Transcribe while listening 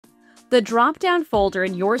The drop-down folder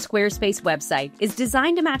in your Squarespace website is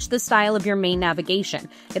designed to match the style of your main navigation.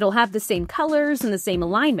 It'll have the same colors and the same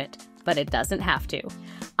alignment, but it doesn't have to.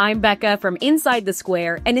 I'm Becca from Inside the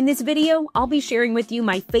Square, and in this video, I'll be sharing with you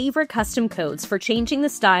my favorite custom codes for changing the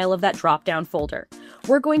style of that drop-down folder.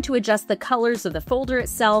 We're going to adjust the colors of the folder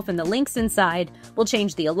itself and the links inside, we'll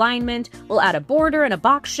change the alignment, we'll add a border and a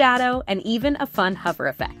box shadow, and even a fun hover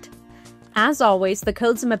effect. As always, the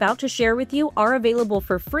codes I'm about to share with you are available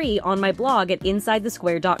for free on my blog at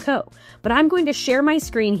insidethesquare.co, but I'm going to share my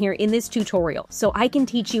screen here in this tutorial so I can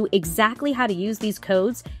teach you exactly how to use these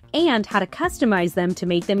codes and how to customize them to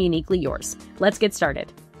make them uniquely yours. Let's get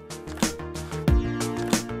started.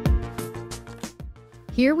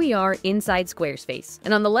 Here we are inside Squarespace,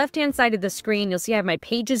 and on the left-hand side of the screen, you'll see I have my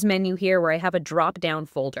Pages menu here where I have a drop-down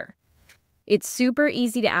folder. It's super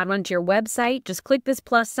easy to add one to your website. Just click this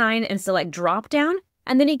plus sign and select drop-down,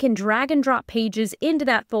 and then you can drag and drop pages into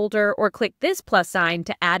that folder or click this plus sign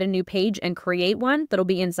to add a new page and create one that'll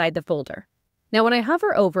be inside the folder. Now when I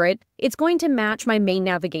hover over it, it's going to match my main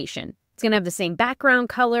navigation. It's going to have the same background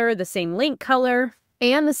color, the same link color,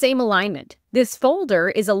 and the same alignment. This folder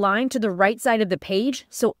is aligned to the right side of the page,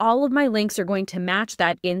 so all of my links are going to match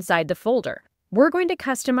that inside the folder. We're going to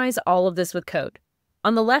customize all of this with code.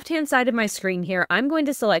 On the left-hand side of my screen here, I'm going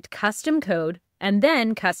to select Custom Code and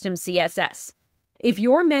then Custom CSS. If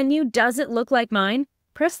your menu doesn't look like mine,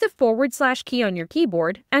 press the / key on your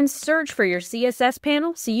keyboard and search for your CSS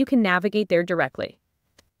panel so you can navigate there directly.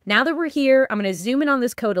 Now that we're here, I'm going to zoom in on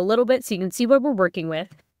this code a little bit so you can see what we're working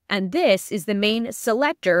with. And this is the main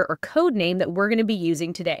selector or code name that we're going to be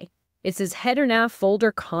using today. It says header nav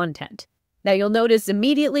folder content. Now you'll notice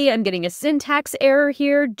immediately I'm getting a syntax error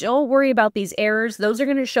here. Don't worry about these errors. Those are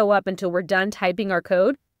going to show up until we're done typing our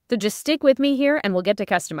code. So just stick with me here and we'll get to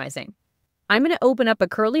customizing. I'm going to open up a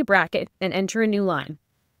curly bracket and enter a new line.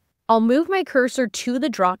 I'll move my cursor to the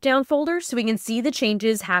drop-down folder so we can see the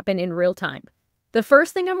changes happen in real time. The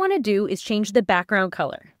first thing I want to do is change the background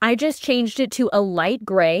color. I just changed it to a light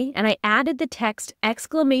gray and I added the text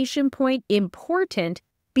 !important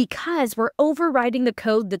because we're overriding the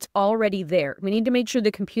code that's already there. We need to make sure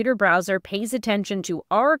the computer browser pays attention to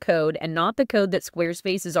our code and not the code that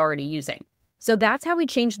Squarespace is already using. So that's how we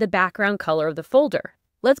change the background color of the folder.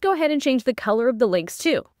 Let's go ahead and change the color of the links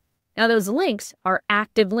too. Now those links are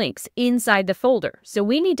active links inside the folder, so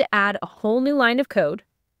we need to add a whole new line of code.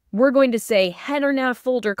 We're going to say header nav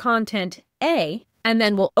folder content A, and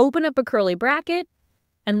then we'll open up a curly bracket,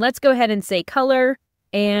 and let's go ahead and say color,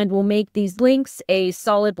 and we'll make these links a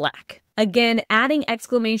solid black. Again, adding !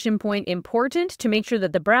 important to make sure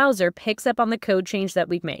that the browser picks up on the code change that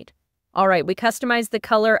we've made. All right, we customized the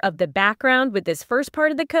color of the background with this first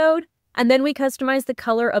part of the code, and then we customized the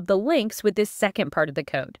color of the links with this second part of the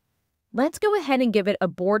code. Let's go ahead and give it a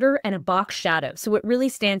border and a box shadow so it really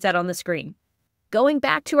stands out on the screen. Going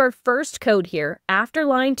back to our first code here, after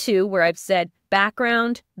line 2 where I've said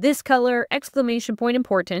background, this color, !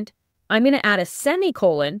 important, I'm going to add a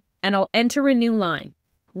semicolon and I'll enter a new line.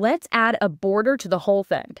 Let's add a border to the whole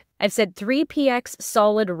thing. I've said 3px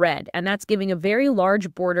solid red, and that's giving a very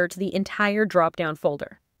large border to the entire drop-down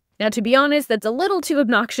folder. Now, to be honest, that's a little too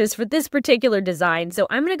obnoxious for this particular design, so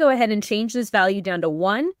I'm going to go ahead and change this value down to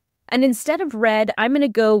 1, and instead of red, I'm going to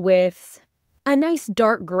go with a nice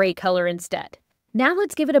dark gray color instead. Now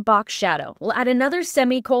let's give it a box shadow. We'll add another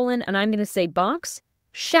semicolon, and I'm going to say box,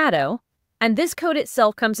 shadow, and this code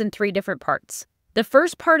itself comes in 3 different parts. The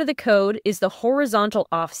first part of the code is the horizontal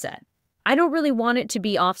offset. I don't really want it to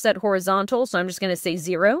be offset horizontal, so I'm just going to say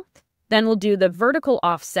 0. Then we'll do the vertical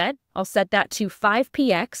offset. I'll set that to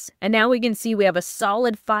 5px, and now we can see we have a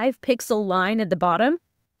solid 5-pixel line at the bottom.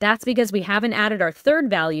 That's because we haven't added our third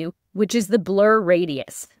value, which is the blur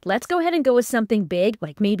radius. Let's go ahead and go with something big,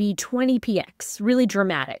 like maybe 20px, really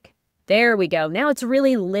dramatic. There we go. Now it's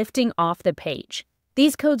really lifting off the page.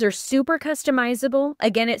 These codes are super customizable.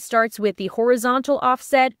 Again, it starts with the horizontal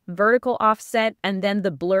offset, vertical offset, and then the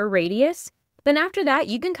blur radius. Then after that,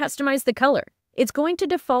 you can customize the color. It's going to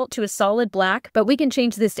default to a solid black, but we can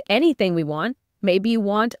change this to anything we want. Maybe you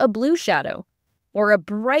want a blue shadow or a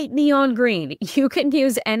bright neon green. You can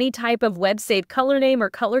use any type of web-safe color name or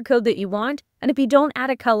color code that you want, and if you don't add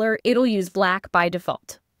a color, it'll use black by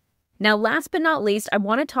default. Now, last but not least, I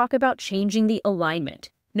want to talk about changing the alignment.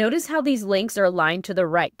 Notice how these links are aligned to the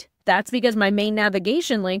right. That's because my main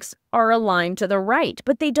navigation links are aligned to the right,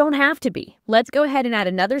 but they don't have to be. Let's go ahead and add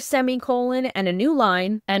another semicolon and a new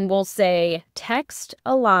line, and we'll say text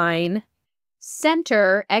align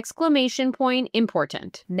center !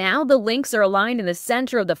 Important. Now the links are aligned in the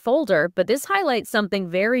center of the folder, but this highlights something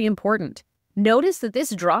very important. Notice that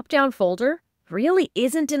this drop-down folder really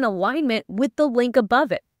isn't in alignment with the link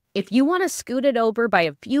above it. If you want to scoot it over by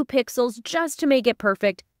a few pixels just to make it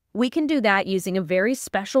perfect, we can do that using a very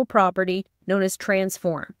special property known as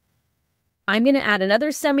transform. I'm going to add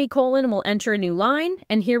another semicolon and we'll enter a new line,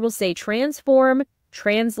 and here we'll say transform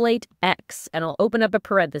translate X, and I'll open up a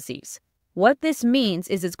parentheses. What this means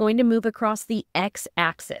is it's going to move across the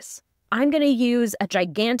X-axis. I'm going to use a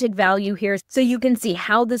gigantic value here so you can see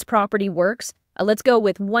how this property works. Let's go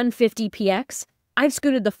with 150px. I've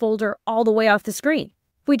scooted the folder all the way off the screen.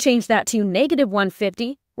 If we change that to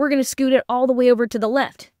 -150, we're going to scoot it all the way over to the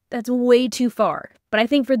left. That's way too far. But I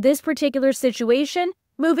think for this particular situation,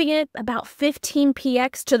 moving it about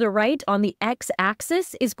 15px to the right on the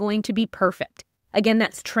X-axis is going to be perfect. Again,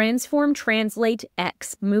 that's transform translate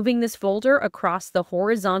X, moving this folder across the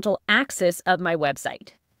horizontal axis of my website.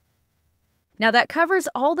 Now that covers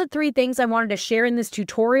all the 3 things I wanted to share in this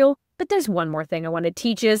tutorial, but there's one more thing I want to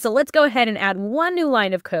teach you, so let's go ahead and add one new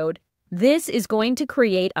line of code. This is going to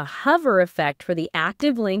create a hover effect for the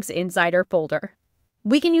active links inside our folder.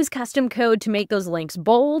 We can use custom code to make those links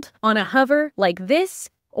bold on a hover like this,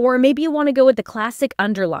 or maybe you want to go with the classic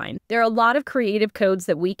underline. There are a lot of creative codes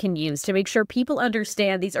that we can use to make sure people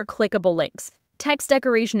understand these are clickable links. Text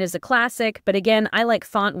decoration is a classic, but again, I like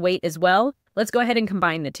font weight as well. Let's go ahead and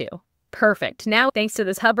combine the two. Perfect. Now, thanks to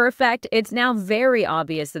this hover effect, it's now very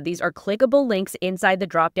obvious that these are clickable links inside the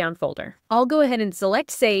drop-down folder. I'll go ahead and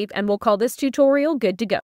select save, and we'll call this tutorial good to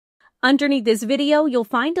go. Underneath this video, you'll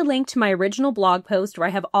find a link to my original blog post where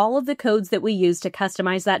I have all of the codes that we use to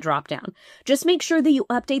customize that dropdown. Just make sure that you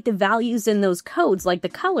update the values in those codes, like the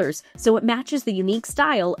colors, so it matches the unique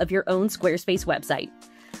style of your own Squarespace website.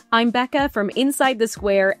 I'm Becca from Inside the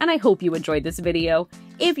Square, and I hope you enjoyed this video.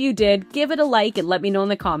 If you did, give it a like and let me know in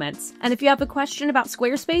the comments. And if you have a question about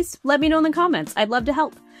Squarespace, let me know in the comments. I'd love to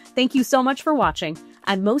help. Thank you so much for watching,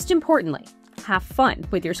 and most importantly, have fun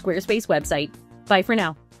with your Squarespace website. Bye for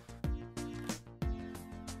now.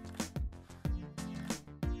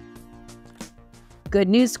 Good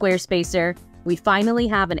news, Squarespacer! We finally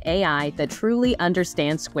have an AI that truly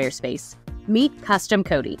understands Squarespace. Meet Custom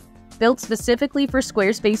Cody. Built specifically for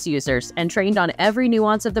Squarespace users and trained on every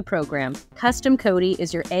nuance of the program, Custom Cody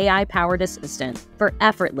is your AI-powered assistant for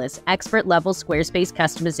effortless, expert-level Squarespace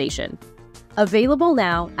customization. Available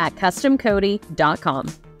now at customcody.com.